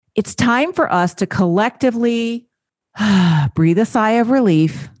It's time for us to collectively breathe a sigh of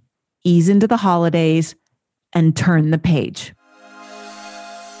relief, ease into the holidays, and turn the page.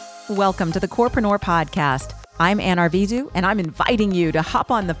 Welcome to the Corepreneur podcast. I'm Arvizu, and I'm inviting you to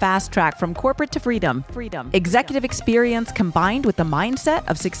hop on the fast track from corporate to freedom. Executive experience combined with the mindset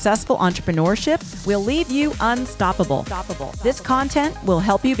of successful entrepreneurship will leave you unstoppable. This content will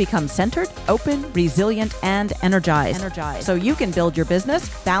help you become centered, open, resilient, and energized. So you can build your business,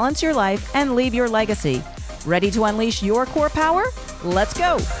 balance your life, and leave your legacy. Ready to unleash your core power? Let's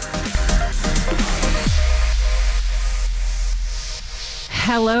go.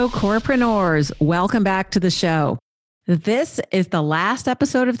 Hello, Corepreneurs. Welcome back to the show. This is the last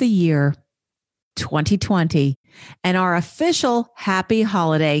episode of the year, 2020, and our official Happy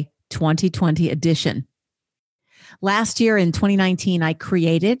Holiday 2020 edition. Last year in 2019, I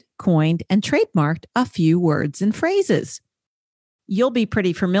created, coined, and trademarked a few words and phrases. You'll be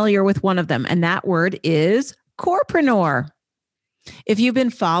pretty familiar with one of them, and that word is Corepreneur. If you've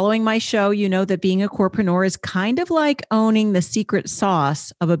been following my show, you know that being a corepreneur is kind of like owning the secret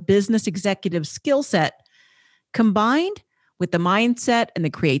sauce of a business executive skill set combined with the mindset and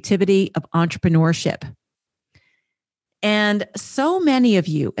the creativity of entrepreneurship. And so many of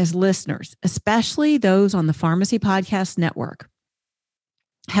you as listeners, especially those on the Pharmacy Podcast Network,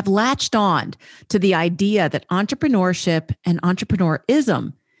 have latched on to the idea that entrepreneurship and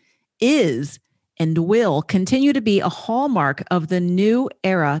entrepreneurism is and will continue to be a hallmark of the new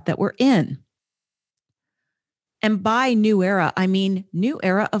era that we're in. And by new era, I mean new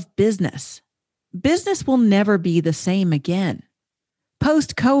era of business. Business will never be the same again,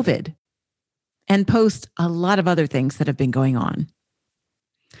 post-COVID and post a lot of other things that have been going on.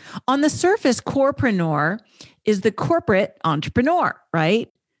 On the surface, corepreneur is the corporate entrepreneur, right?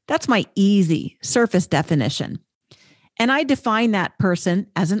 That's my easy surface definition. And I define that person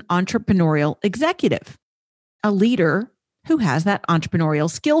as an entrepreneurial executive, a leader who has that entrepreneurial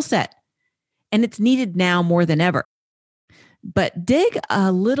skill set. And it's needed now more than ever. But dig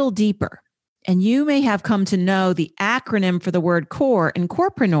a little deeper, and you may have come to know the acronym for the word core in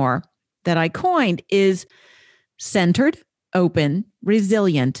Corepreneur that I coined is centered, open,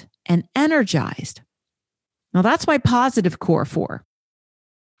 resilient, and energized. Now that's my positive core for.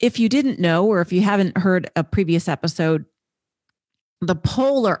 If you didn't know, or if you haven't heard a previous episode, the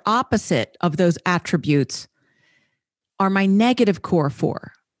polar opposite of those attributes are my negative core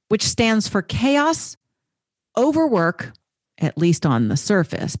for, which stands for chaos, overwork, at least on the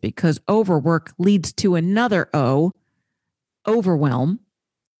surface, because overwork leads to another O, overwhelm.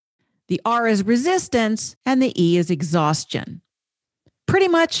 The R is resistance, and the E is exhaustion. Pretty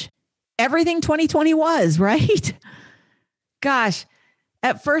much everything 2020 was, right? Gosh.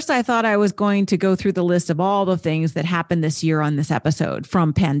 At first, I thought I was going to go through the list of all the things that happened this year on this episode,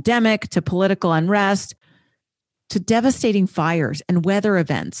 from pandemic to political unrest to devastating fires and weather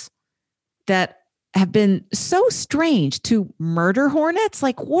events that have been so strange, to murder hornets.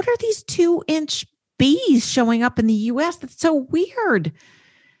 Like, what are these 2-inch bees showing up in the US? That's so weird.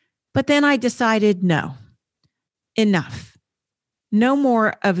 But then I decided, no, enough. No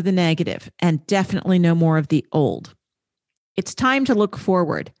more of the negative, and definitely no more of the old. It's time to look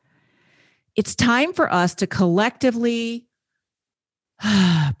forward. It's time for us to collectively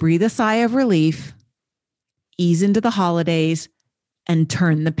breathe a sigh of relief, ease into the holidays, and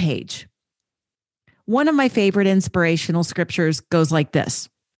turn the page. One of my favorite inspirational scriptures goes like this: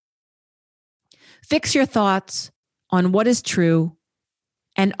 fix your thoughts on what is true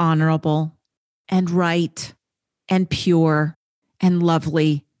and honorable and right and pure and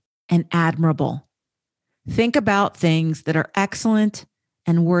lovely and admirable. Think about things that are excellent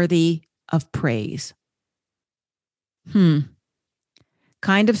and worthy of praise.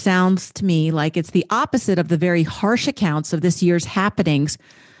 Kind of sounds to me like it's the opposite of the very harsh accounts of this year's happenings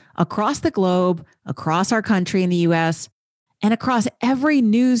across the globe, across our country in the US, and across every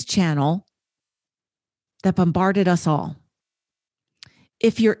news channel that bombarded us all.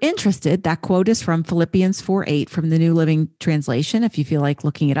 If you're interested, that quote is from Philippians 4:8 from the New Living Translation, if you feel like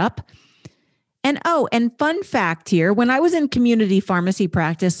looking it up. And fun fact here, when I was in community pharmacy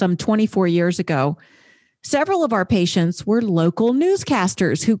practice some 24 years ago, several of our patients were local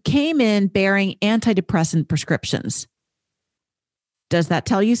newscasters who came in bearing antidepressant prescriptions. Does that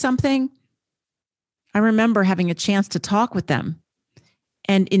tell you something? I remember having a chance to talk with them.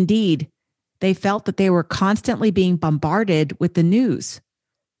 And indeed, they felt that they were constantly being bombarded with the news.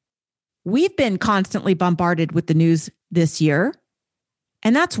 We've been constantly bombarded with the news this year.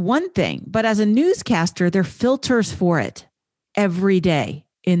 And that's one thing. But as a newscaster, there are filters for it every day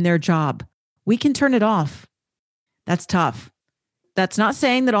in their job. We can turn it off. That's tough. that's not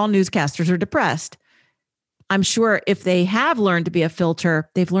saying that all newscasters are depressed. I'm sure if they have learned to be a filter,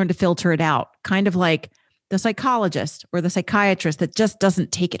 they've learned to filter it out, kind of like the psychologist or the psychiatrist that just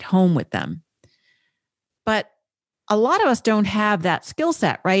doesn't take it home with them. But a lot of us don't have that skill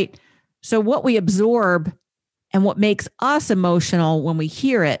set, right? So what we absorb and what makes us emotional when we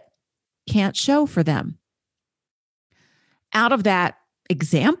hear it can't show for them. Out of that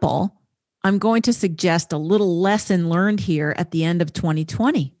example, I'm going to suggest a little lesson learned here at the end of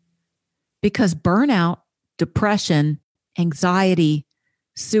 2020, because burnout, depression, anxiety,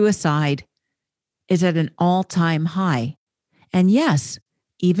 suicide is at an all-time high. And yes,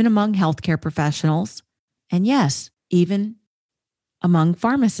 even among healthcare professionals, and yes, even among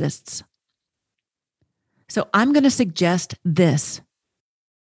pharmacists. So I'm going to suggest this: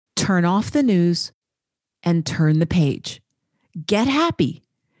 turn off the news and turn the page. Get happy,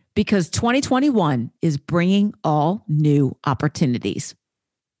 because 2021 is bringing all new opportunities.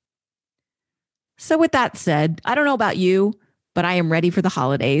 So with that said, I don't know about you, but I am ready for the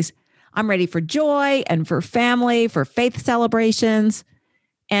holidays. I'm ready for joy and for family, for faith celebrations.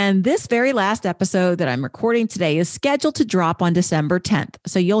 And this very last episode that I'm recording today is scheduled to drop on December 10th.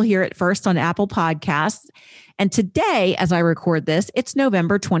 So you'll hear it first on Apple Podcasts. And today, as I record this, it's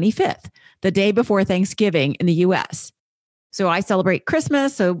November 25th, the day before Thanksgiving in the US. So I celebrate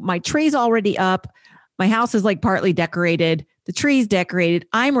Christmas. So my tree's already up. My house is like partly decorated. The tree's decorated.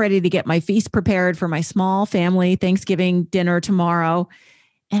 I'm ready to get my feast prepared for my small family Thanksgiving dinner tomorrow.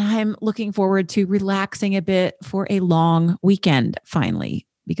 And I'm looking forward to relaxing a bit for a long weekend finally,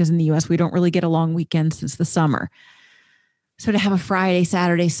 because in the US, we don't really get a long weekend since the summer. So to have a Friday,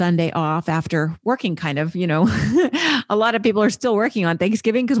 Saturday, Sunday off after working kind of, a lot of people are still working on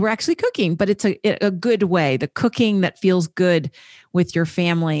Thanksgiving because we're actually cooking, but it's a good way, the cooking that feels good with your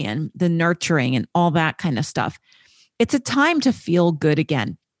family and the nurturing and all that kind of stuff. It's a time to feel good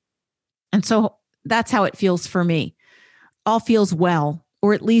again. And so that's how it feels for me. All feels well,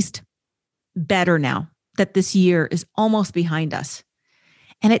 or at least better now that this year is almost behind us.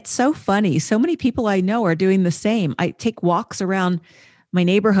 And it's so funny. So many people I know are doing the same. I take walks around my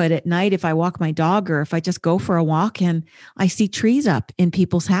neighborhood at night if I walk my dog or if I just go for a walk, and I see trees up in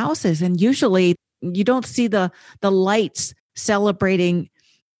people's houses. And usually you don't see the lights celebrating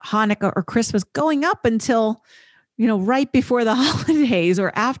Hanukkah or Christmas going up until, right before the holidays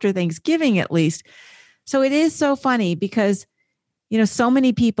or after Thanksgiving at least. So it is so funny because so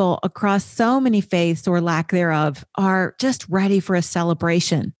many people across so many faiths or lack thereof are just ready for a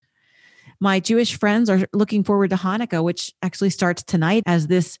celebration. My Jewish friends are looking forward to Hanukkah, which actually starts tonight as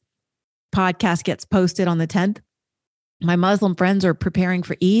this podcast gets posted on the 10th. My Muslim friends are preparing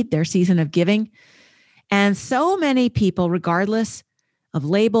for Eid, their season of giving. And so many people, regardless of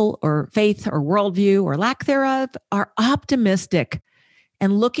label or faith or worldview or lack thereof, are optimistic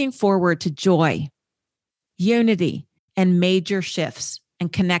and looking forward to joy, unity, and major shifts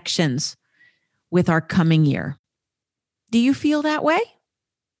and connections with our coming year. Do you feel that way?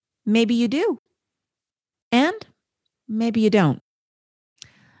 Maybe you do. And maybe you don't.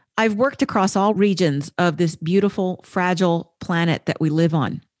 I've worked across all regions of this beautiful, fragile planet that we live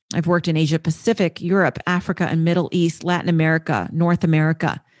on. I've worked in Asia Pacific, Europe, Africa, and Middle East, Latin America, North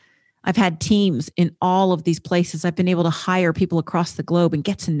America. I've had teams in all of these places. I've been able to hire people across the globe and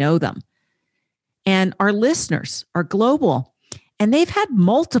get to know them. And our listeners are global, and they've had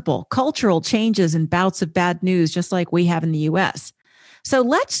multiple cultural changes and bouts of bad news, just like we have in the US. So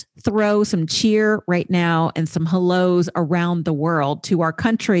let's throw some cheer right now and some hellos around the world to our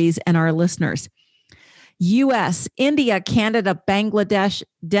countries and our listeners. US, India, Canada, Bangladesh,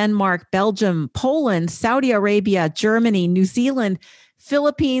 Denmark, Belgium, Poland, Saudi Arabia, Germany, New Zealand,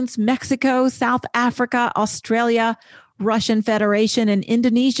 Philippines, Mexico, South Africa, Australia, Russian Federation, and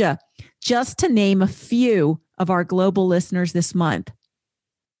Indonesia, just to name a few of our global listeners this month.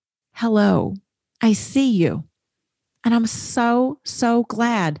 Hello, I see you. And I'm so, so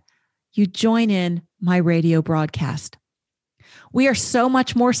glad you join in my radio broadcast. We are so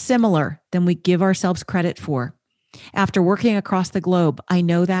much more similar than we give ourselves credit for. After working across the globe, I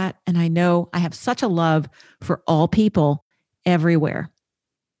know that, and I know I have such a love for all people everywhere.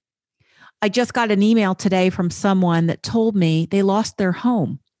 I just got an email today from someone that told me they lost their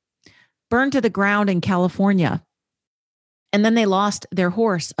home, burned to the ground in California, and then they lost their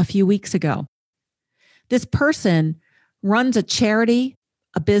horse a few weeks ago. This person runs a charity,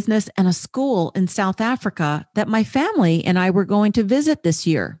 a business, and a school in South Africa that my family and I were going to visit this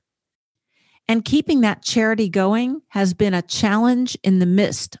year. And keeping that charity going has been a challenge in the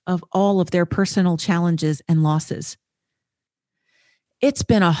midst of all of their personal challenges and losses. It's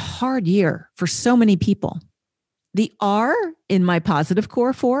been a hard year for so many people. The R in my positive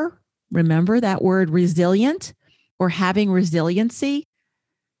core 4, remember that word resilient or having resiliency?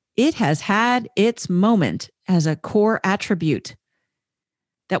 It has had its moment as a core attribute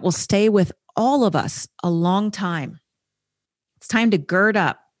that will stay with all of us a long time. It's time to gird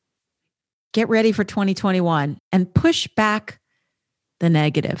up, get ready for 2021, and push back the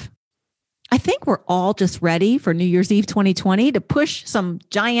negative. I think we're all just ready for New Year's Eve 2020 to push some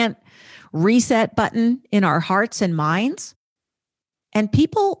giant reset button in our hearts and minds. And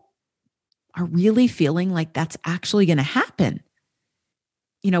people are really feeling like that's actually going to happen.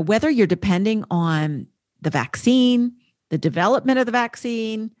 You know, whether you're depending on the vaccine, the development of the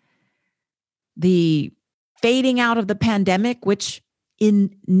vaccine, the fading out of the pandemic, which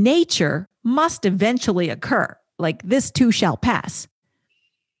in nature must eventually occur, like this too shall pass.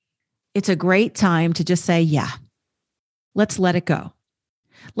 It's a great time to just say, yeah, let's let it go.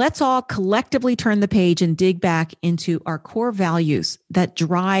 Let's all collectively turn the page and dig back into our core values that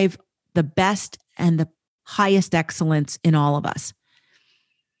drive the best and the highest excellence in all of us.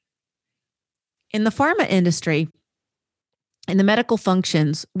 In the pharma industry, in the medical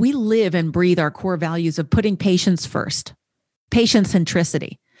functions, we live and breathe our core values of putting patients first, patient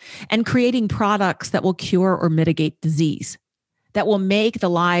centricity, and creating products that will cure or mitigate disease, that will make the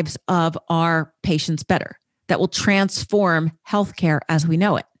lives of our patients better, that will transform healthcare as we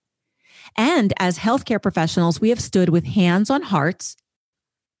know it. And as healthcare professionals, we have stood with hands on hearts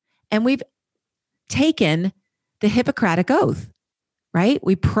and we've taken the Hippocratic Oath, right?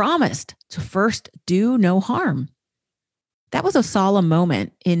 We promised to first do no harm. That was a solemn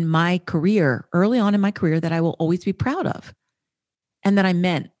moment in my career, early on in my career, that I will always be proud of. And that I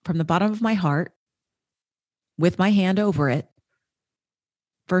meant from the bottom of my heart, with my hand over it,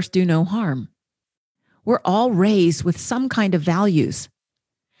 first do no harm. We're all raised with some kind of values.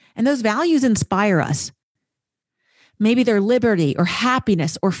 And those values inspire us. Maybe they're liberty or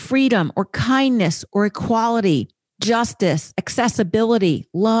happiness or freedom or kindness or equality, justice, accessibility,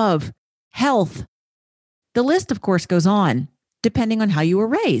 love, health. The list, of course, goes on, depending on how you were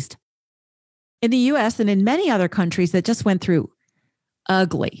raised. In the US and in many other countries that just went through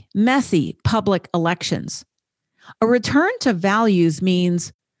ugly, messy public elections, a return to values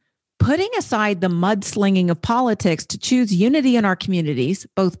means putting aside the mudslinging of politics to choose unity in our communities,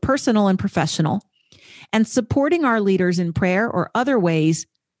 both personal and professional, and supporting our leaders in prayer or other ways,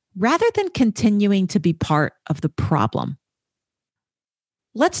 rather than continuing to be part of the problem.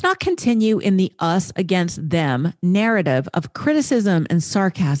 Let's not continue in the us against them narrative of criticism and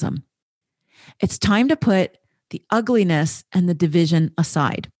sarcasm. It's time to put the ugliness and the division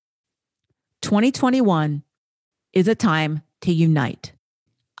aside. 2021 is a time to unite.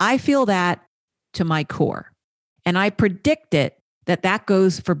 I feel that to my core, and I predict it that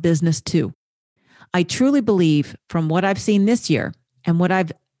goes for business too. I truly believe from what I've seen this year and what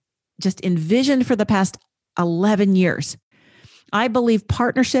I've just envisioned for the past 11 years, I believe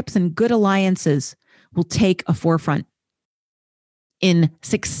partnerships and good alliances will take a forefront in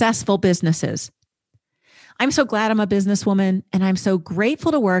successful businesses. I'm so glad I'm a businesswoman, and I'm so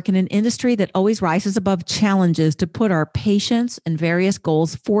grateful to work in an industry that always rises above challenges to put our patients and various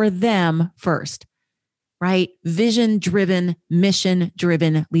goals for them first, right? Vision-driven,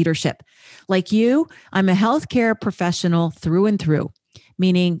 mission-driven leadership. Like you, I'm a healthcare professional through and through,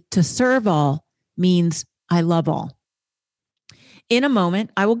 meaning to serve all means I love all. In a moment,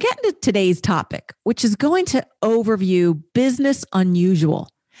 I will get into today's topic, which is going to overview business unusual,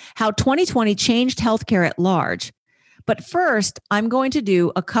 how 2020 changed healthcare at large. But first, I'm going to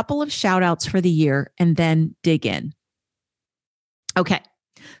do a couple of shout outs for the year and then dig in. Okay.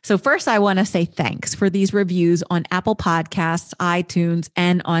 So first, I want to say thanks for these reviews on Apple Podcasts, iTunes,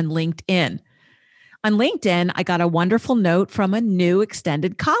 and on LinkedIn. On LinkedIn, I got a wonderful note from a new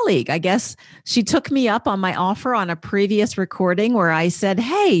extended colleague. I guess she took me up on my offer on a previous recording where I said,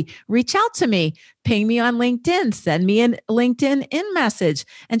 hey, reach out to me, ping me on LinkedIn, send me a LinkedIn in message,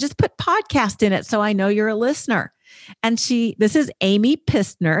 and just put podcast in it so I know you're a listener. And this is Amy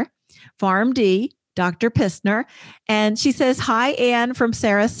Pistner, PharmD, Dr. Pistner. And she says, hi, Anne from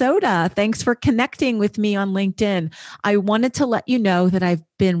Sarasota. Thanks for connecting with me on LinkedIn. I wanted to let you know that I've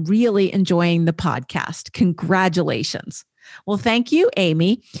been really enjoying the podcast. Congratulations. Well, thank you,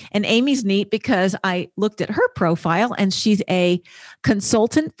 Amy. And Amy's neat because I looked at her profile and she's a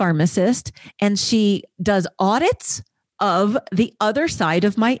consultant pharmacist and she does audits of the other side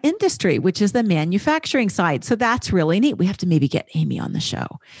of my industry, which is the manufacturing side. So that's really neat. We have to maybe get Amy on the show,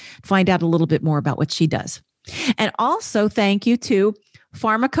 find out a little bit more about what she does. And also thank you to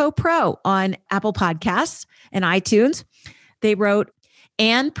Pharmaco Pro on Apple Podcasts and iTunes. They wrote,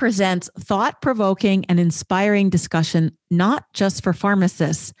 and presents thought-provoking and inspiring discussion, not just for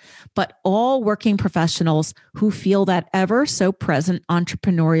pharmacists, but all working professionals who feel that ever so present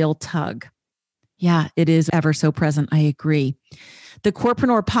entrepreneurial tug. Yeah, it is ever so present. I agree. The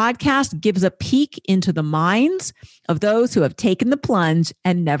Corepreneur podcast gives a peek into the minds of those who have taken the plunge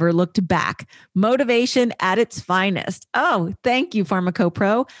and never looked back. Motivation at its finest. Oh, thank you,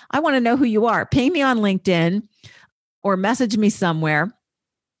 PharmacoPro. I want to know who you are. Ping me on LinkedIn or message me somewhere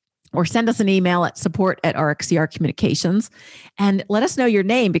or send us an email at support@RxCR Communications and let us know your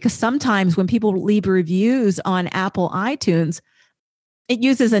name, because sometimes when people leave reviews on Apple iTunes, it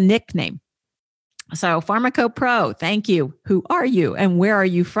uses a nickname. So PharmacoPro, thank you. Who are you and where are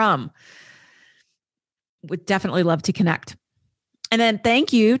you from? Would definitely love to connect. And then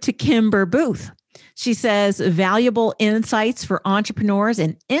thank you to Kimber Booth. She says, valuable insights for entrepreneurs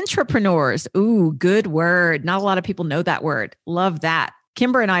and intrapreneurs. Ooh, good word. Not a lot of people know that word. Love that.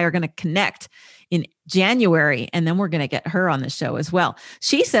 Kimber and I are going to connect in January, and then we're going to get her on the show as well.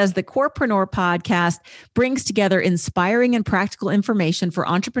 She says the Corepreneur podcast brings together inspiring and practical information for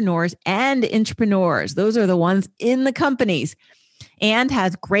entrepreneurs and intrapreneurs. Those are the ones in the companies, and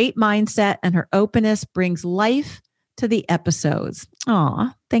has great mindset, and her openness brings life to the episodes.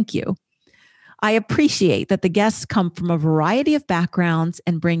 Aw, thank you. I appreciate that the guests come from a variety of backgrounds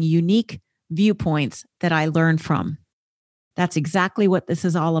and bring unique viewpoints that I learn from. That's exactly what this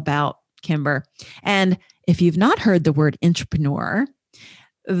is all about, Kimber. And if you've not heard the word intrapreneur,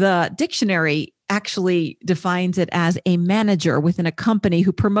 the dictionary actually defines it as a manager within a company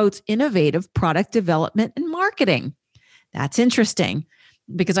who promotes innovative product development and marketing. That's interesting,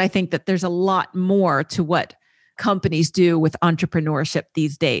 because I think that there's a lot more to what companies do with entrepreneurship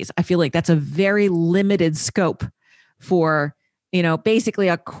these days. I feel like that's a very limited scope for, basically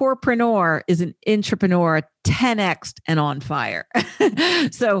a corepreneur is an intrapreneur 10x and on fire.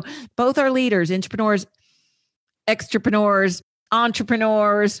 So both are leaders, intrapreneurs, extrapreneurs,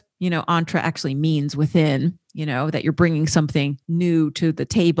 entrepreneurs. Entre actually means within, that you're bringing something new to the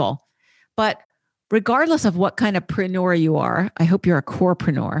table. But regardless of what kind of preneur you are, I hope you're a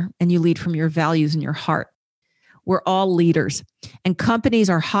corepreneur and you lead from your values and your heart. We're all leaders, and companies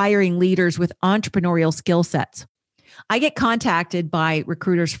are hiring leaders with entrepreneurial skill sets. I get contacted by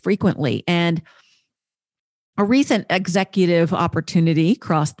recruiters frequently, and a recent executive opportunity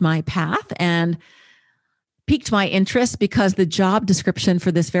crossed my path and piqued my interest because the job description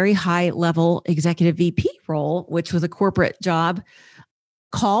for this very high-level executive VP role, which was a corporate job,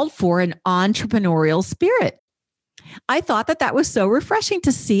 called for an entrepreneurial spirit. I thought that was so refreshing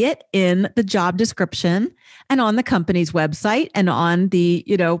to see it in the job description and on the company's website and on the,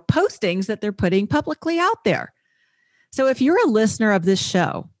 postings that they're putting publicly out there. So if you're a listener of this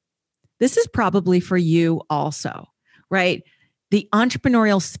show, this is probably for you also, right? The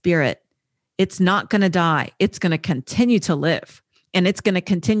entrepreneurial spirit, it's not going to die. It's going to continue to live, and it's going to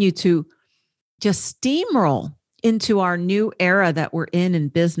continue to just steamroll into our new era that we're in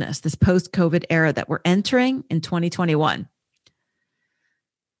business, this post-COVID era that we're entering in 2021.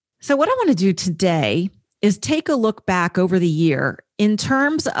 So what I want to do today is take a look back over the year in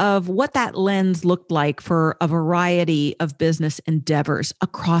terms of what that lens looked like for a variety of business endeavors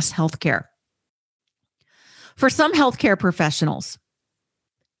across healthcare. For some healthcare professionals,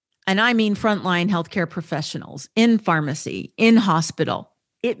 and I mean frontline healthcare professionals in pharmacy, in hospital,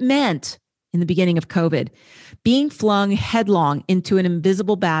 it meant in the beginning of COVID, being flung headlong into an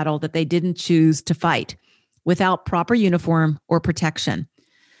invisible battle that they didn't choose to fight without proper uniform or protection.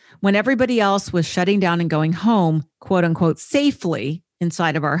 When everybody else was shutting down and going home, quote unquote, safely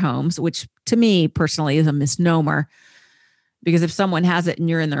inside of our homes, which to me personally is a misnomer, because if someone has it and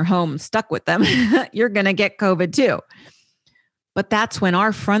you're in their home stuck with them, you're going to get COVID too. But that's when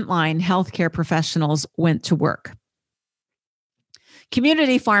our frontline healthcare professionals went to work.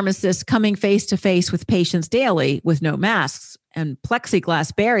 Community pharmacists coming face to face with patients daily with no masks and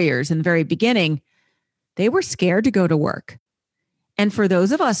plexiglass barriers in the very beginning, they were scared to go to work. And for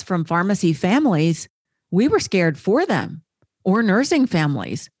those of us from pharmacy families, we were scared for them, or nursing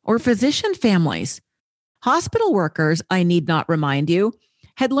families, or physician families. Hospital workers, I need not remind you,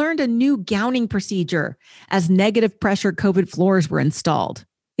 had learned a new gowning procedure as negative pressure COVID floors were installed.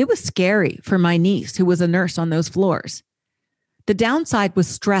 It was scary for my niece, who was a nurse on those floors. The downside was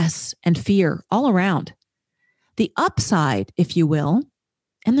stress and fear all around. The upside, if you will,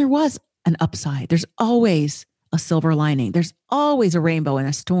 and there was an upside. There's always a silver lining. There's always a rainbow in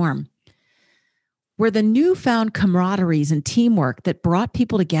a storm. Were the newfound camaraderies and teamwork that brought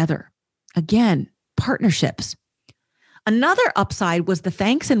people together. Again, partnerships. Another upside was the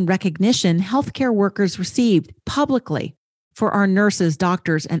thanks and recognition healthcare workers received publicly for our nurses,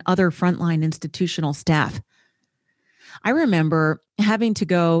 doctors, and other frontline institutional staff. I remember having to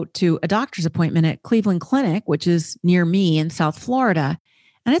go to a doctor's appointment at Cleveland Clinic, which is near me in South Florida.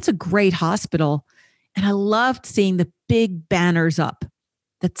 And it's a great hospital. And I loved seeing the big banners up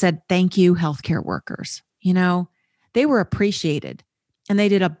that said, "Thank you, healthcare workers." They were appreciated. And they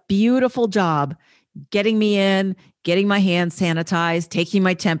did a beautiful job getting me in, getting my hands sanitized, taking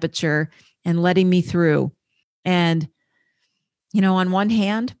my temperature, and letting me through. And, on one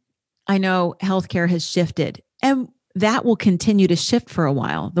hand, I know healthcare has shifted, and that will continue to shift for a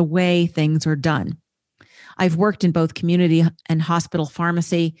while, the way things are done. I've worked in both community and hospital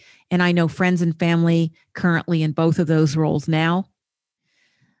pharmacy, and I know friends and family currently in both of those roles now.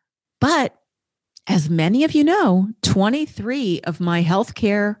 But as many of you know, 23 of my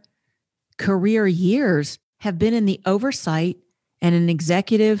healthcare career years have been in the oversight and in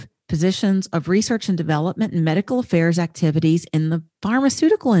executive positions of research and development and medical affairs activities in the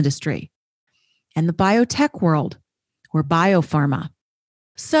pharmaceutical industry and the biotech world, or biopharma.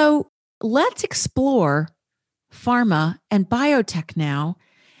 So let's explore pharma and biotech now,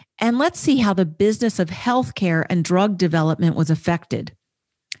 and let's see how the business of healthcare and drug development was affected.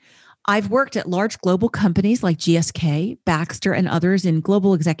 I've worked at large global companies like GSK, Baxter, and others in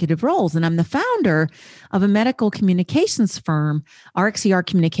global executive roles, and I'm the founder of a medical communications firm, RxCR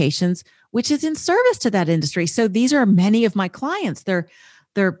Communications, which is in service to that industry. So these are many of my clients. They're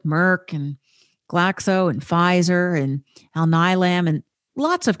Merck and Glaxo and Pfizer and Alnylam and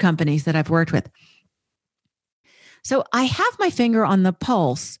lots of companies that I've worked with. So I have my finger on the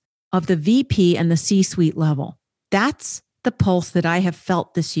pulse of the VP and the C-suite level. That's the pulse that I have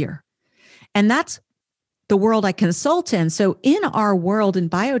felt this year. And that's the world I consult in. So in our world in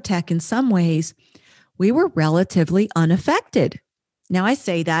biotech, in some ways, we were relatively unaffected. Now I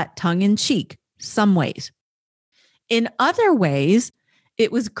say that tongue in cheek, some ways. In other ways,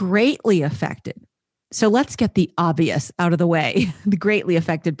 it was greatly affected. So let's get the obvious out of the way, the greatly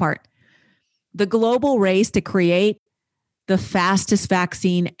affected part. The global race to create the fastest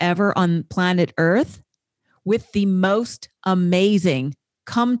vaccine ever on planet Earth with the most amazing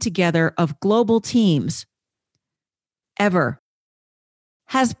come together of global teams ever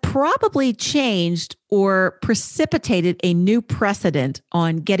has probably changed or precipitated a new precedent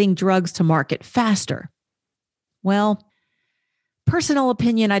on getting drugs to market faster. Well, personal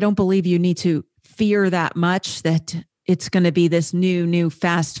opinion, I don't believe you need to fear that much that it's going to be this new,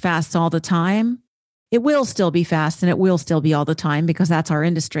 fast all the time. It will still be fast and it will still be all the time because that's our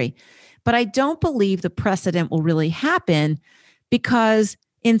industry. But I don't believe the precedent will really happen because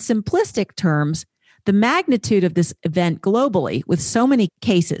in simplistic terms, the magnitude of this event globally with so many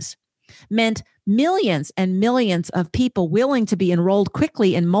cases meant millions and millions of people willing to be enrolled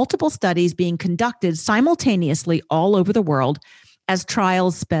quickly in multiple studies being conducted simultaneously all over the world as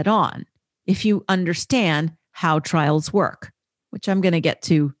trials sped on, if you understand how trials work, which I'm going to get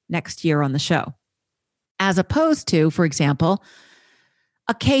to next year on the show. As opposed to, for example,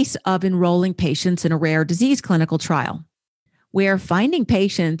 a case of enrolling patients in a rare disease clinical trial, where finding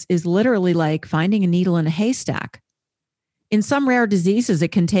patients is literally like finding a needle in a haystack. In some rare diseases,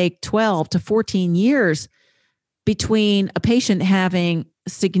 it can take 12 to 14 years between a patient having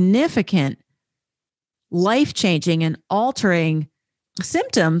significant life-changing and altering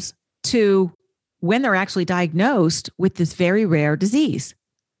symptoms to when they're actually diagnosed with this very rare disease.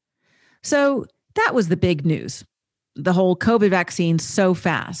 So that was the big news. The whole COVID vaccine so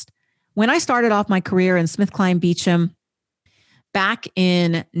fast. When I started off my career in SmithKline Beecham back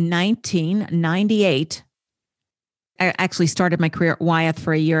in 1998, I actually started my career at Wyeth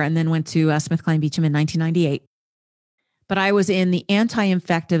for a year and then went to SmithKline Beecham in 1998. But I was in the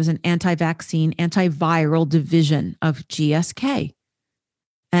anti-infectives and anti-vaccine, antiviral division of GSK.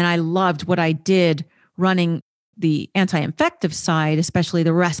 And I loved what I did running the anti-infective side, especially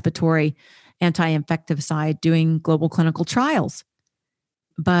the respiratory anti-infective side, doing global clinical trials.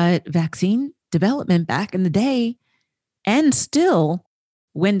 But vaccine development back in the day, and still,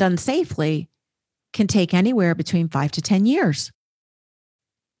 when done safely, can take anywhere between 5 to 10 years.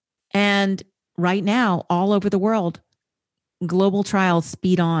 And right now, all over the world, global trials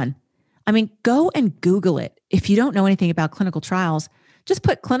speed on. I mean, go and Google it. If you don't know anything about clinical trials, just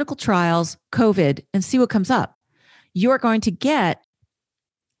put clinical trials, COVID, and see what comes up. You're going to get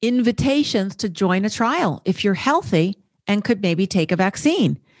invitations to join a trial if you're healthy and could maybe take a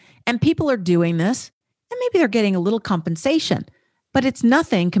vaccine. And people are doing this, and maybe they're getting a little compensation, but it's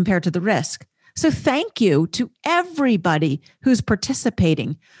nothing compared to the risk. So thank you to everybody who's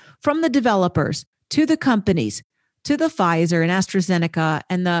participating, from the developers to the companies, to the Pfizer and AstraZeneca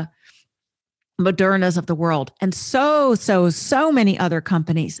and the Modernas of the world, and so many other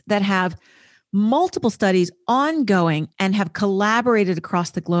companies that have multiple studies ongoing and have collaborated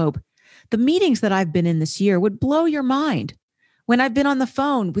across the globe. The meetings that I've been in this year would blow your mind. When I've been on the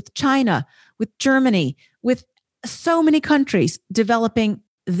phone with China, with Germany, with so many countries developing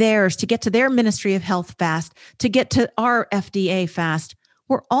theirs to get to their Ministry of Health fast, to get to our FDA fast,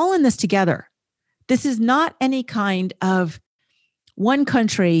 we're all in this together. This is not any kind of one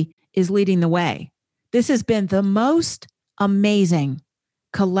country is leading the way. This has been the most amazing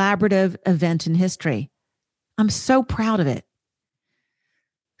collaborative event in history. I'm so proud of it.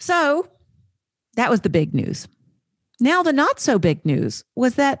 So that was the big news. Now, the not so big news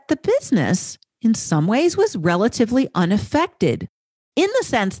was that the business in some ways was relatively unaffected, in the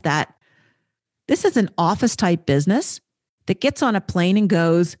sense that this is an office type business that gets on a plane and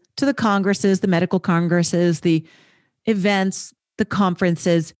goes to the congresses, the medical congresses, the events, the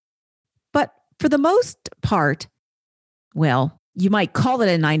conferences. But for the most part, well, you might call it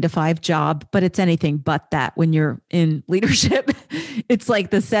a 9-to-5 job, but it's anything but that when you're in leadership. It's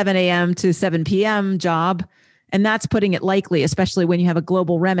like the 7 a.m. to 7 p.m. job. And that's putting it lightly, especially when you have a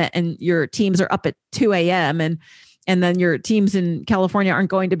global remit and your teams are up at 2 a.m. And then your teams in California aren't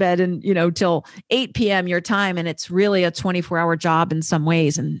going to bed and, till 8 p.m. your time. And it's really a 24-hour job in some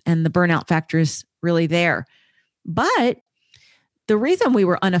ways. And the burnout factor is really there. But the reason we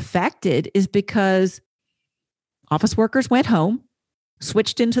were unaffected is because office workers went home,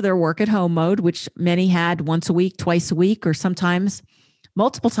 switched into their work at home mode, which many had once a week, twice a week, or sometimes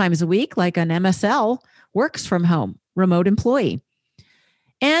multiple times a week, like an MSL works from home, remote employee.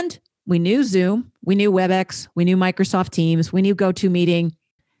 And we knew Zoom, we knew WebEx, we knew Microsoft Teams, we knew GoToMeeting,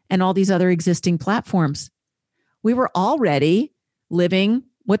 and all these other existing platforms. We were already living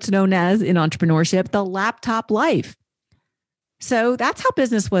what's known as, in entrepreneurship, the laptop life. So that's how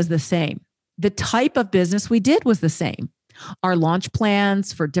business was the same. The type of business we did was the same. Our launch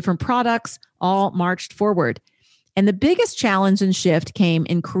plans for different products all marched forward. And the biggest challenge and shift came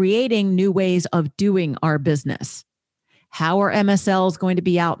in creating new ways of doing our business. How are MSLs going to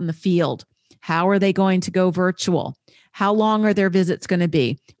be out in the field? How are they going to go virtual? How long are their visits going to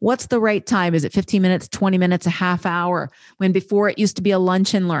be? What's the right time? Is it 15 minutes, 20 minutes, a half hour? When before it used to be a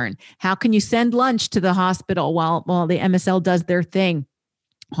lunch and learn. How can you send lunch to the hospital while the MSL does their thing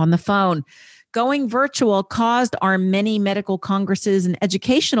on the phone? Going virtual caused our many medical congresses and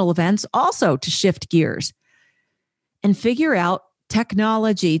educational events also to shift gears and figure out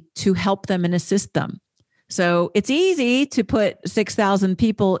technology to help them and assist them. So it's easy to put 6,000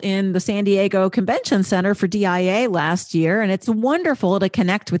 people in the San Diego Convention Center for DIA last year. And it's wonderful to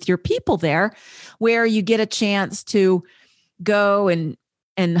connect with your people there, where you get a chance to go and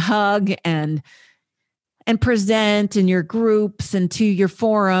hug and present in your groups and to your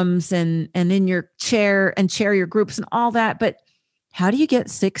forums and in your chair and chair your groups and all that. But how do you get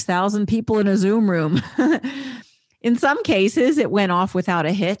 6,000 people in a Zoom room? In some cases, it went off without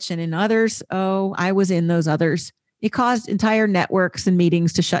a hitch. And in others, I was in those others. It caused entire networks and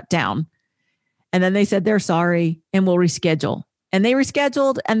meetings to shut down. And then they said they're sorry and we'll reschedule. And they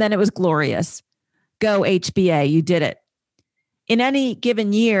rescheduled, and then it was glorious. Go HBA, you did it. In any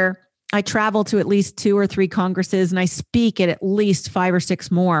given year, I travel to at least 2 or 3 congresses, and I speak at least 5 or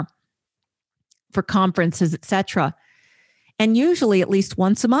 6 more for conferences, etc. And usually at least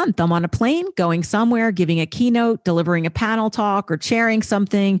once a month, I'm on a plane going somewhere, giving a keynote, delivering a panel talk, or chairing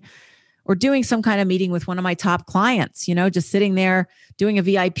something, or doing some kind of meeting with one of my top clients, just sitting there doing a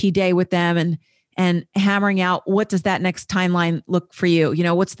VIP day with them and hammering out, what does that next timeline look for you?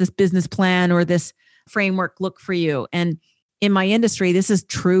 What's this business plan or this framework look for you? And in my industry, this is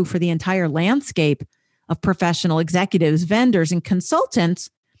true for the entire landscape of professional executives, vendors, and consultants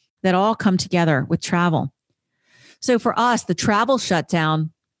that all come together with travel. So for us, the travel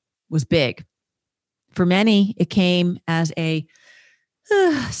shutdown was big. For many, it came as a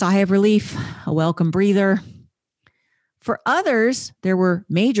sigh of relief, a welcome breather. For others, there were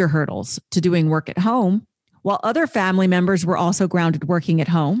major hurdles to doing work at home, while other family members were also grounded working at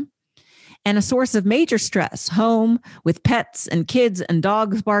home. And a source of major stress, home with pets and kids and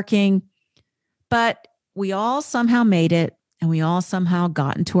dogs barking. But we all somehow made it, and we all somehow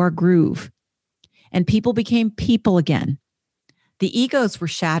got into our groove. And people became people again. The egos were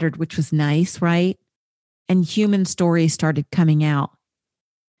shattered, which was nice, right? And human stories started coming out.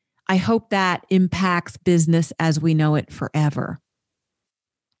 I hope that impacts business as we know it forever.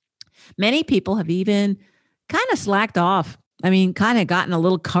 Many people have even kind of slacked off. Kind of gotten a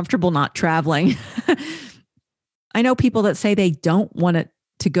little comfortable not traveling. I know people that say they don't want it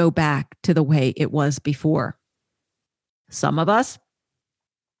to go back to the way it was before. Some of us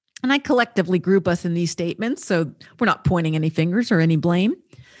And I collectively group us in these statements, so we're not pointing any fingers or any blame.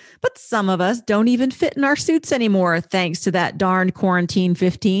 But some of us don't even fit in our suits anymore, thanks to that darned quarantine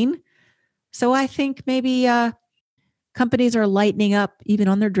 15. So I think maybe companies are lightening up even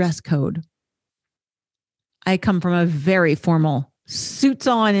on their dress code. I come from a very formal suits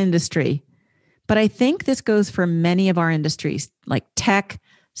on industry, but I think this goes for many of our industries like tech,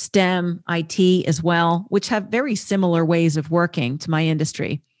 STEM, IT as well, which have very similar ways of working to my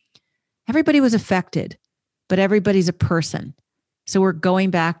industry. Everybody was affected, but everybody's a person. So we're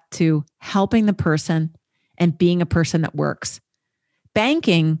going back to helping the person and being a person that works.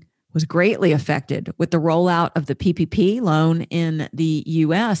 Banking was greatly affected with the rollout of the PPP loan in the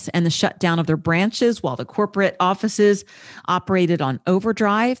US and the shutdown of their branches while the corporate offices operated on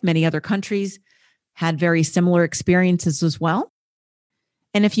overdrive. Many other countries had very similar experiences as well.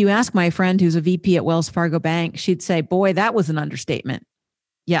 And if you ask my friend who's a VP at Wells Fargo Bank, she'd say, boy, that was an understatement.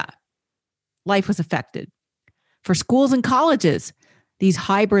 Yeah, life was affected. For schools and colleges, these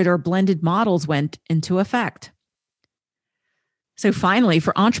hybrid or blended models went into effect. So finally,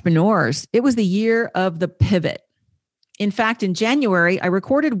 for entrepreneurs, it was the year of the pivot. In fact, in January, I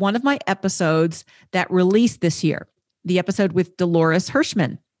recorded one of my episodes that released this year, the episode with Dolores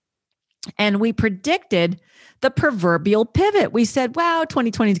Hirschman. And we predicted the proverbial pivot. We said, wow,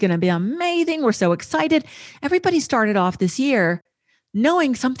 2020 is going to be amazing. We're so excited. Everybody started off this year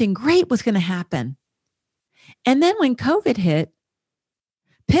knowing something great was going to happen. And then when COVID hit,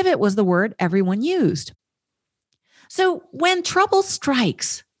 pivot was the word everyone used. So when trouble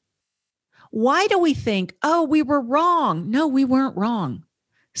strikes, why do we think, oh, we were wrong? No, we weren't wrong.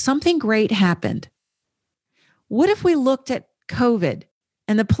 Something great happened. What if we looked at COVID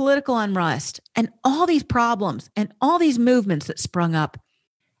and the political unrest and all these problems and all these movements that sprung up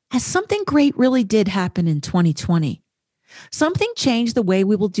as something great really did happen in 2020? Something changed the way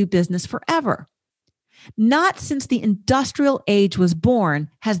we will do business forever. Not since the industrial age was born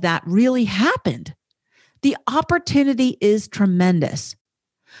has that really happened. The opportunity is tremendous.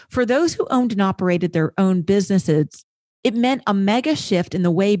 For those who owned and operated their own businesses, it meant a mega shift in the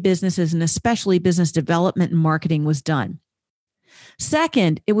way businesses and especially business development and marketing was done.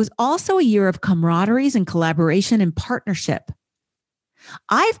 Second, it was also a year of camaraderies and collaboration and partnership.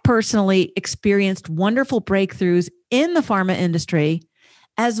 I've personally experienced wonderful breakthroughs in the pharma industry,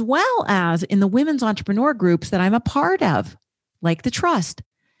 as well as in the women's entrepreneur groups that I'm a part of, like the Trust,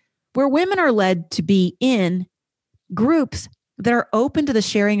 where women are led to be in groups that are open to the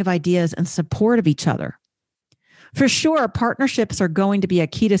sharing of ideas and support of each other. For sure, partnerships are going to be a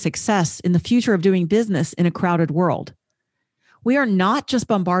key to success in the future of doing business in a crowded world. We are not just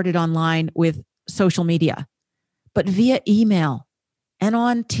bombarded online with social media, but via email and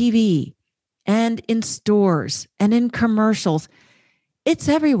on TV and in stores and in commercials. It's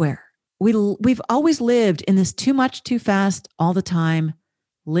everywhere. We've always lived in this too much, too fast, all the time,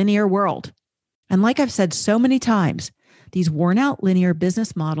 linear world. And like I've said so many times, these worn out linear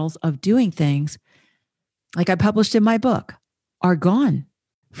business models of doing things, like I published in my book, are gone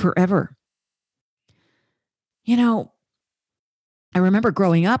forever. You know, I remember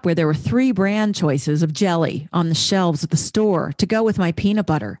growing up where there were 3 brand choices of jelly on the shelves at the store to go with my peanut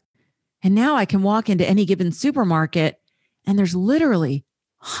butter. And now I can walk into any given supermarket and there's literally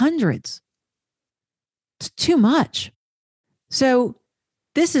hundreds. It's too much. So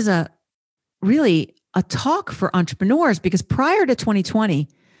this is really a talk for entrepreneurs because prior to 2020,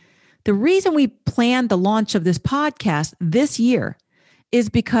 the reason we planned the launch of this podcast this year is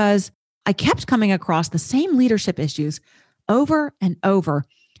because I kept coming across the same leadership issues over and over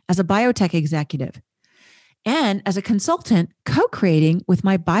as a biotech executive and as a consultant co-creating with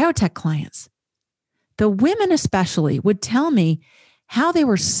my biotech clients. The women especially would tell me how they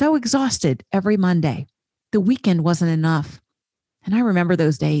were so exhausted every Monday. The weekend wasn't enough. And I remember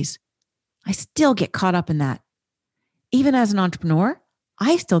those days. I still get caught up in that. Even as an entrepreneur,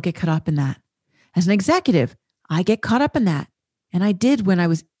 I still get caught up in that. As an executive, I get caught up in that. And I did when I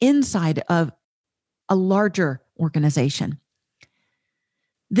was inside of a larger organization.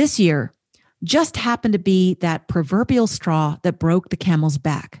 This year just happened to be that proverbial straw that broke the camel's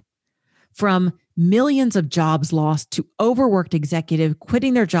back. From millions of jobs lost to overworked executives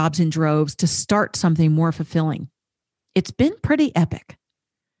quitting their jobs in droves to start something more fulfilling. It's been pretty epic.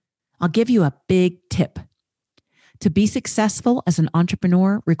 I'll give you a big tip. To be successful as an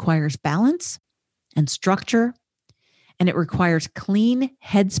entrepreneur requires balance and structure, and it requires clean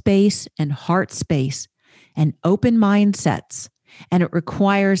headspace and heart space and open mindsets, and it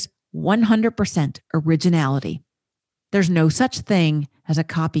requires 100% originality. There's no such thing as a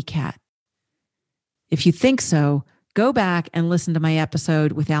copycat. If you think so, go back and listen to my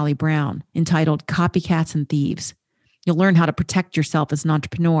episode with Allie Brown entitled Copycats and Thieves. You'll learn how to protect yourself as an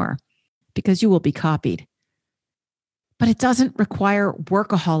entrepreneur because you will be copied. But it doesn't require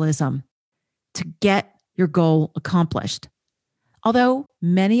workaholism to get your goal accomplished. Although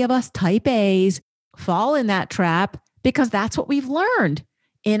many of us type A's fall in that trap because that's what we've learned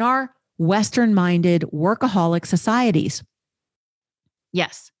in our Western-minded workaholic societies.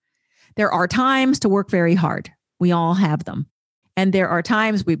 Yes, there are times to work very hard. We all have them. And there are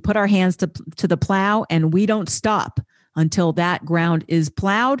times we put our hands to the plow and we don't stop until that ground is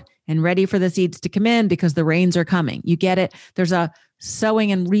plowed and ready for the seeds to come in because the rains are coming. You get it? There's a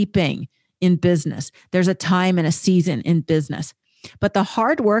sowing and reaping in business. There's a time and a season in business. But the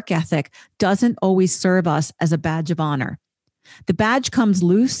hard work ethic doesn't always serve us as a badge of honor. The badge comes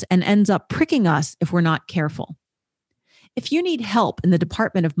loose and ends up pricking us if we're not careful. If you need help in the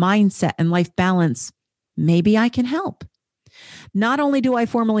department of mindset and life balance, maybe I can help. Not only do I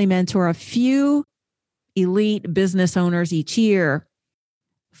formally mentor a few elite business owners each year,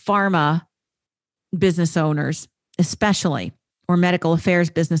 pharma business owners especially, or medical affairs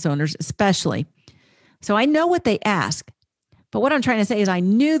business owners especially. So I know what they ask. But what I'm trying to say is I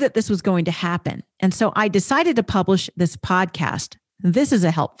knew that this was going to happen. And so I decided to publish this podcast. This is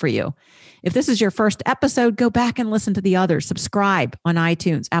a help for you. If this is your first episode, go back and listen to the others. Subscribe on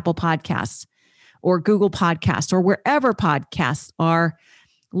iTunes, Apple Podcasts, or Google Podcasts, or wherever podcasts are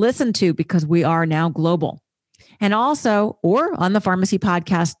listened to because we are now global. And also, or on the Pharmacy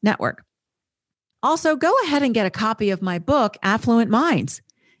Podcast Network. Also, go ahead and get a copy of my book, Affluent Minds.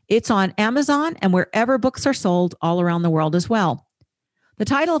 It's on Amazon and wherever books are sold all around the world as well. The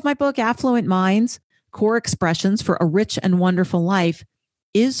title of my book, Affluent Minds, Core Expressions for a Rich and Wonderful Life,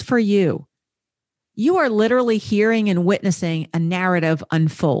 is for you. You are literally hearing and witnessing a narrative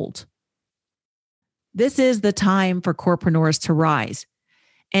unfold. This is the time for corepreneurs to rise.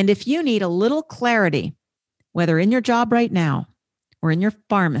 And if you need a little clarity, whether in your job right now, or in your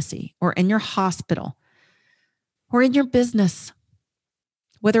pharmacy, or in your hospital, or in your business,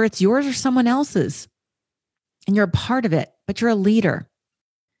 whether it's yours or someone else's, and you're a part of it, but you're a leader,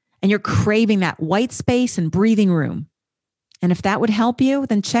 and you're craving that white space and breathing room. And if that would help you,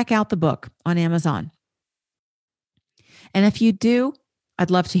 then check out the book on Amazon. And if you do, I'd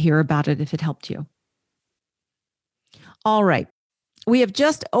love to hear about it if it helped you. All right. We have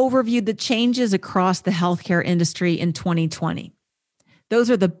just overviewed the changes across the healthcare industry in 2020. Those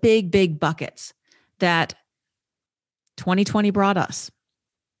are the big, big buckets that 2020 brought us.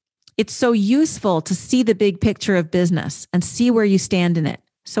 It's so useful to see the big picture of business and see where you stand in it.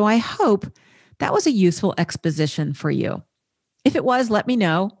 So I hope that was a useful exposition for you. If it was, let me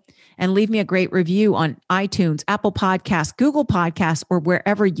know and leave me a great review on iTunes, Apple Podcasts, Google Podcasts, or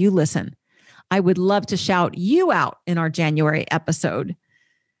wherever you listen. I would love to shout you out in our January episode.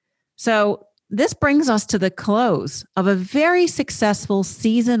 So this brings us to the close of a very successful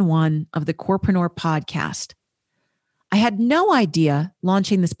season 1 of the Corepreneur podcast. I had no idea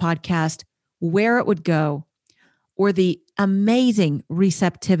launching this podcast where it would go or the amazing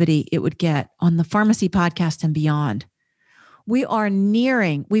receptivity it would get on the Pharmacy Podcast and beyond. We've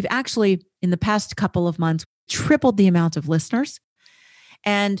actually, in the past couple of months, tripled the amount of listeners.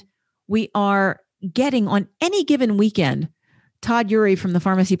 And we are getting on any given weekend, Todd Urey from the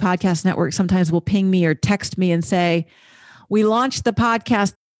Pharmacy Podcast Network sometimes will ping me or text me and say, we launched the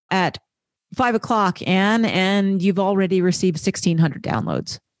podcast at 5:00, Ann, and you've already received 1,600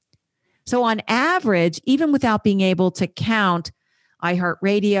 downloads. So on average, even without being able to count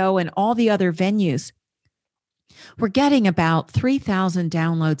iHeartRadio and all the other venues, we're getting about 3,000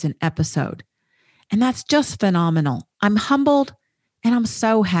 downloads an episode. And that's just phenomenal. I'm humbled and I'm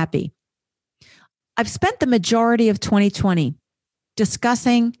so happy. I've spent the majority of 2020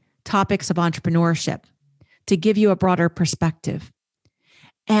 discussing topics of entrepreneurship to give you a broader perspective.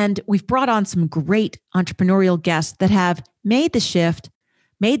 And we've brought on some great entrepreneurial guests that have made the shift,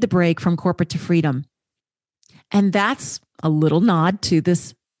 made the break from corporate to freedom. And that's a little nod to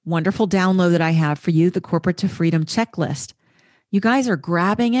this wonderful download that I have for you, the Corporate to Freedom checklist. You guys are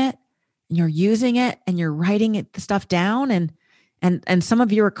grabbing it and you're using it and you're writing the stuff down. And some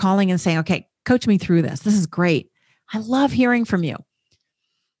of you are calling and saying, okay, coach me through this. This is great. I love hearing from you.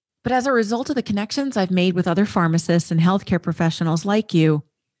 But as a result of the connections I've made with other pharmacists and healthcare professionals like you,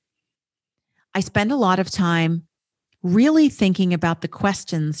 I spend a lot of time really thinking about the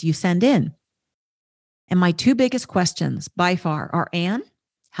questions you send in. And my 2 biggest questions by far are, Ann,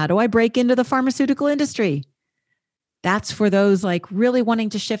 how do I break into the pharmaceutical industry? That's for those like really wanting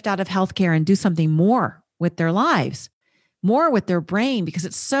to shift out of healthcare and do something more with their lives, more with their brain, because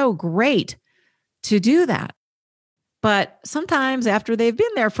it's so great to do that. But sometimes after they've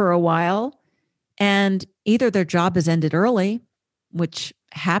been there for a while and either their job has ended early, which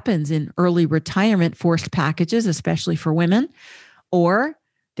happens in early retirement forced packages, especially for women, or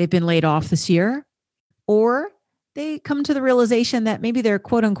they've been laid off this year, or they come to the realization that maybe their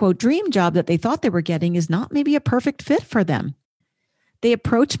quote unquote dream job that they thought they were getting is not maybe a perfect fit for them. They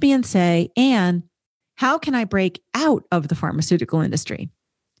approach me and say, Anne, how can I break out of the pharmaceutical industry?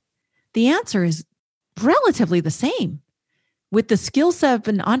 The answer is relatively the same. With the skill set of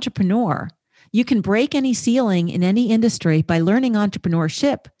an entrepreneur, you can break any ceiling in any industry by learning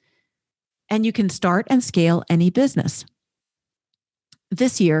entrepreneurship, and you can start and scale any business.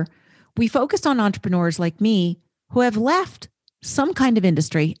 This year, we focused on entrepreneurs like me who have left some kind of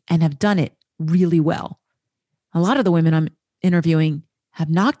industry and have done it really well. A lot of the women I'm interviewing have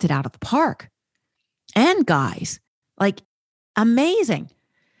knocked it out of the park. And guys, like amazing.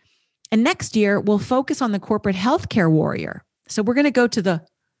 And next year, we'll focus on the corporate healthcare warrior. So we're going to go to the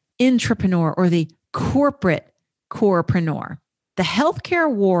intrapreneur or the corporate corepreneur, the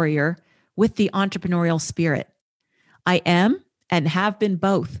healthcare warrior with the entrepreneurial spirit. I am and have been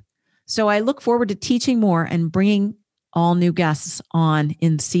both. So I look forward to teaching more and bringing all new guests on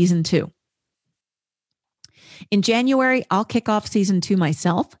in season 2. In January, I'll kick off season 2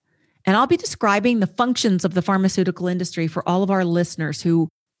 myself, and I'll be describing the functions of the pharmaceutical industry for all of our listeners who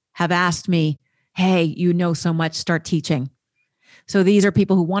have asked me, hey, you know so much, start teaching. So these are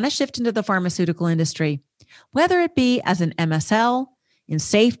people who want to shift into the pharmaceutical industry, whether it be as an MSL, in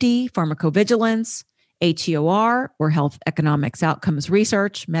safety, pharmacovigilance, HEOR, or health economics outcomes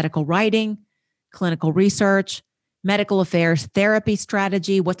research, medical writing, clinical research, medical affairs therapy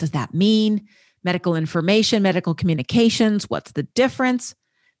strategy. What does that mean? Medical information, medical communications. What's the difference?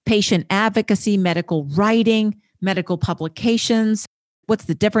 Patient advocacy, medical writing, medical publications. What's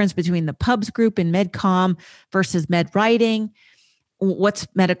the difference between the pubs group in MedCom versus med writing? What's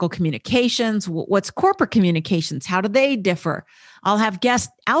medical communications? What's corporate communications? How do they differ? I'll have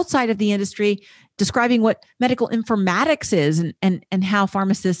guests outside of the industry describing what medical informatics is and how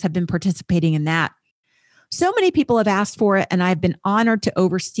pharmacists have been participating in that. So many people have asked for it, and I've been honored to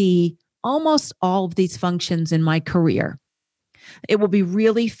oversee almost all of these functions in my career. It will be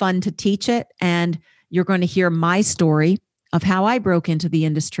really fun to teach it, and you're going to hear my story of how I broke into the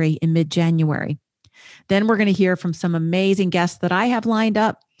industry in mid-January. Then we're going to hear from some amazing guests that I have lined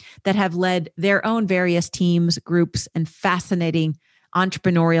up that have led their own various teams, groups, and fascinating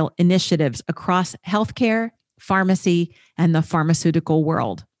entrepreneurial initiatives across healthcare, pharmacy, and the pharmaceutical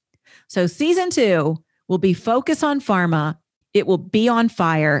world. So season 2 will be focused on pharma. It will be on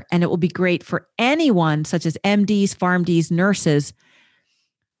fire, and it will be great for anyone such as MDs, PharmDs, nurses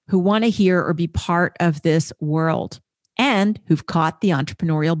who want to hear or be part of this world and who've caught the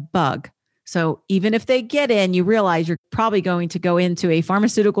entrepreneurial bug. So even if they get in, you realize you're probably going to go into a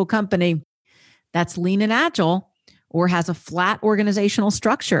pharmaceutical company that's lean and agile or has a flat organizational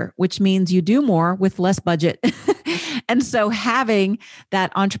structure, which means you do more with less budget. And so having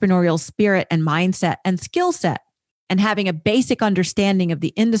that entrepreneurial spirit and mindset and skill set and having a basic understanding of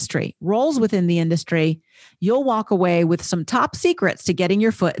the industry, roles within the industry, you'll walk away with some top secrets to getting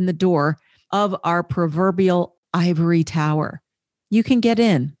your foot in the door of our proverbial ivory tower. You can get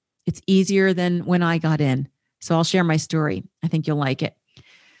in. It's easier than when I got in. So I'll share my story. I think you'll like it.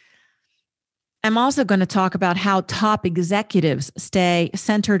 I'm also going to talk about how top executives stay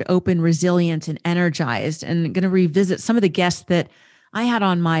centered, open, resilient, and energized, and going to revisit some of the guests that I had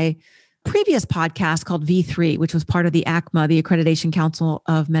on my previous podcast called V3, which was part of the ACMA, the Accreditation Council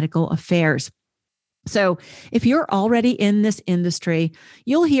of Medical Affairs. So if you're already in this industry,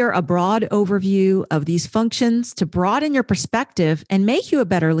 you'll hear a broad overview of these functions to broaden your perspective and make you a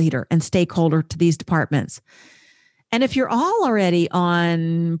better leader and stakeholder to these departments. And if you're all already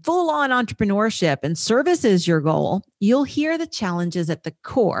on full-on entrepreneurship and service is your goal, you'll hear the challenges at the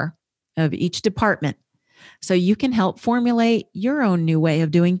core of each department so you can help formulate your own new way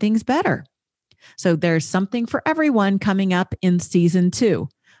of doing things better. So there's something for everyone coming up in season 2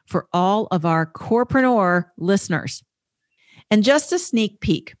 for all of our Corepreneur listeners. And just a sneak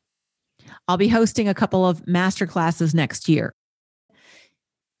peek, I'll be hosting a couple of masterclasses next year.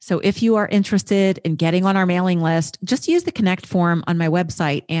 So if you are interested in getting on our mailing list, just use the Connect form on my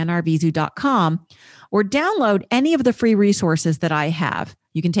website, arvizu.com, or download any of the free resources that I have.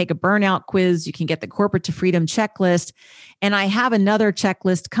 You can take a burnout quiz. You can get the Corporate to Freedom checklist. And I have another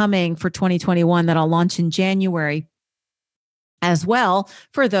checklist coming for 2021 that I'll launch in January as well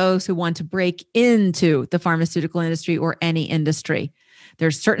for those who want to break into the pharmaceutical industry or any industry.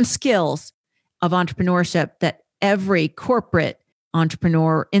 There's certain skills of entrepreneurship that every corporate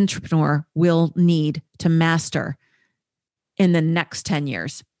entrepreneur or intrapreneur will need to master. in the next 10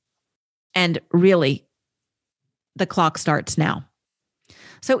 years. And really, the clock starts now.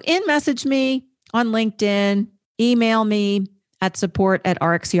 So message me on LinkedIn, email me at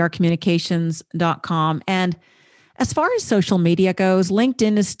support@rxcrcommunications.com. And as far as social media goes,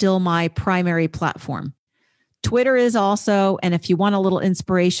 LinkedIn is still my primary platform. Twitter is also, and if you want a little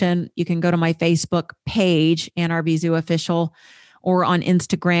inspiration, you can go to my Facebook page, Arvizu Official, or on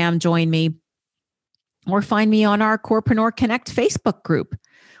Instagram, join me, or find me on our Corepreneur Connect Facebook group.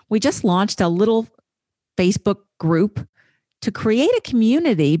 We just launched a little Facebook group to create a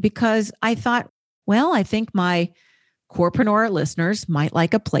community because I thought, well, I think my Corepreneur listeners might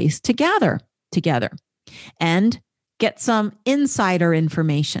like a place to gather together and get some insider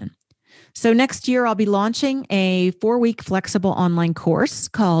information. So next year, I'll be launching a 4-week flexible online course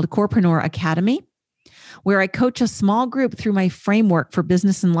called Corepreneur Academy, where I coach a small group through my framework for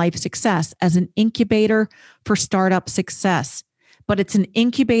business and life success as an incubator for startup success. But it's an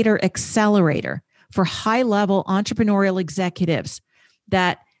incubator accelerator for high-level entrepreneurial executives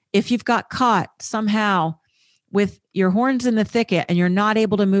that if you've got caught somehow with your horns in the thicket and you're not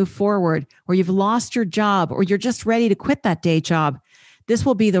able to move forward, or you've lost your job, or you're just ready to quit that day job, this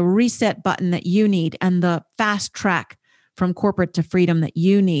will be the reset button that you need and the fast track from corporate to freedom that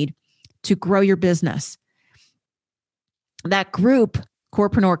you need to grow your business. That group,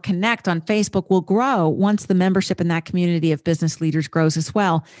 Corepreneur Connect on Facebook, will grow once the membership in that community of business leaders grows as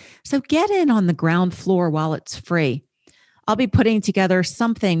well. So get in on the ground floor while it's free. I'll be putting together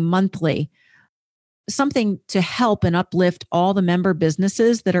something monthly, something to help and uplift all the member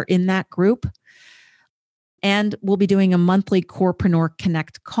businesses that are in that group. And we'll be doing a monthly Corepreneur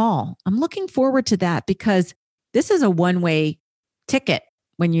Connect call. I'm looking forward to that because this is a one-way ticket.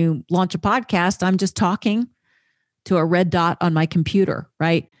 When you launch a podcast, I'm just talking to a red dot on my computer,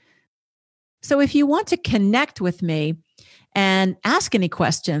 right? So if you want to connect with me and ask any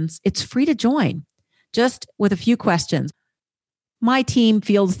questions, it's free to join, just with a few questions. My team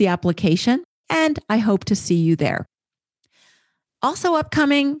fields the application, and I hope to see you there. Also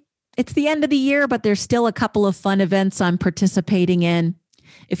upcoming, it's the end of the year, but there's still a couple of fun events I'm participating in.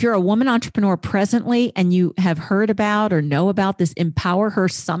 If you're a woman entrepreneur presently and you have heard about or know about this Empower Her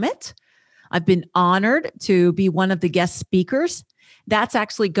Summit, I've been honored to be one of the guest speakers. That's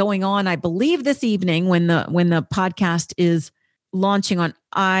actually going on, I believe, this evening when the podcast is launching on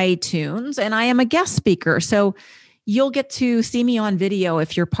iTunes, and I am a guest speaker. So you'll get to see me on video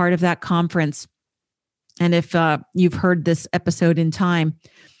if you're part of that conference. And if you've heard this episode in time,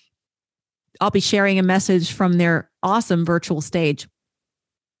 I'll be sharing a message from their awesome virtual stage.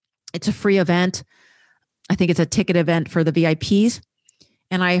 It's a free event. I think it's a ticket event for the VIPs.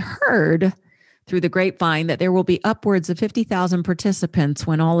 And I heard through the grapevine that there will be upwards of 50,000 participants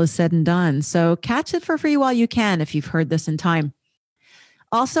when all is said and done. So catch it for free while you can if you've heard this in time.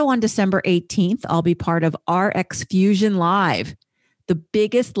 Also on December 18th, I'll be part of RX Fusion Live, the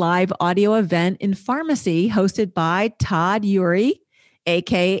biggest live audio event in pharmacy, hosted by Todd Uri,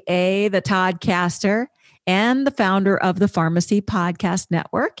 aka the Toddcaster, and the founder of the Pharmacy Podcast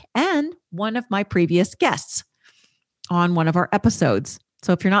Network, and one of my previous guests on one of our episodes.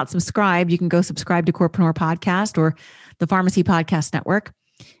 So if you're not subscribed, you can go subscribe to Corepreneur Podcast or the Pharmacy Podcast Network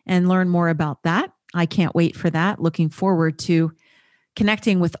and learn more about that. I can't wait for that. Looking forward to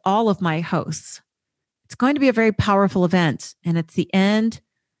connecting with all of my hosts. It's going to be a very powerful event, and it's the end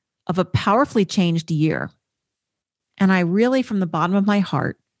of a powerfully changed year. And I really, from the bottom of my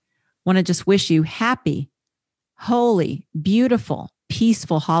heart, want to just wish you happy, holy, beautiful,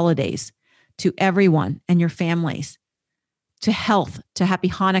 peaceful holidays to everyone and your families, to health, to happy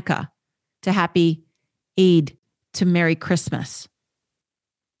Hanukkah, to happy Eid, to Merry Christmas.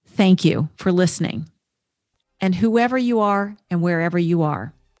 Thank you for listening. And whoever you are and wherever you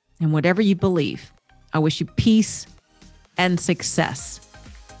are and whatever you believe, I wish you peace and success.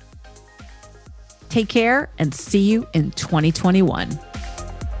 Take care and see you in 2021.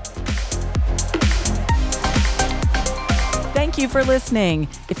 Thank you for listening.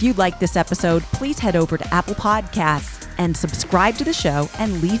 If you like this episode, please head over to Apple Podcasts and subscribe to the show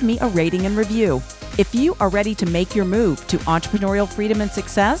and leave me a rating and review. If you are ready to make your move to entrepreneurial freedom and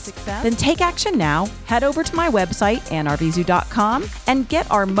success, then take action now. Head over to my website, arvizu.com, and get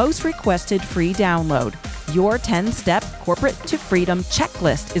our most requested free download. Your 10-step Corporate to Freedom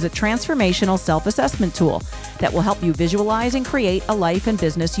checklist is a transformational self-assessment tool that will help you visualize and create a life and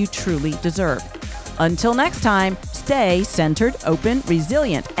business you truly deserve. Until next time, stay centered, open,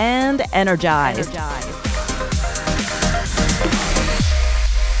 resilient, and energized.